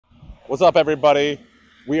What's up, everybody?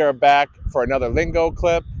 We are back for another Lingo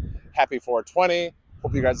clip. Happy 420.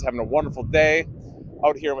 Hope you guys are having a wonderful day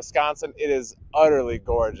out here in Wisconsin. It is utterly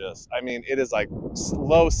gorgeous. I mean, it is like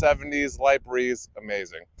low 70s, light breeze,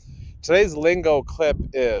 amazing. Today's Lingo clip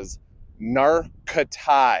is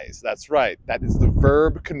narcotize. That's right. That is the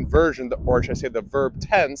verb conversion, or should I say the verb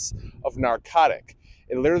tense of narcotic.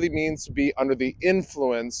 It literally means to be under the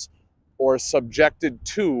influence or subjected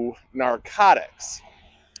to narcotics.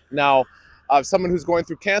 Now, someone who's going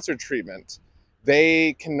through cancer treatment,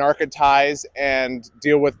 they can narcotize and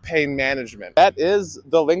deal with pain management. That is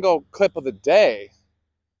the Lingo clip of the day.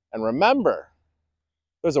 And remember,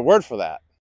 there's a word for that.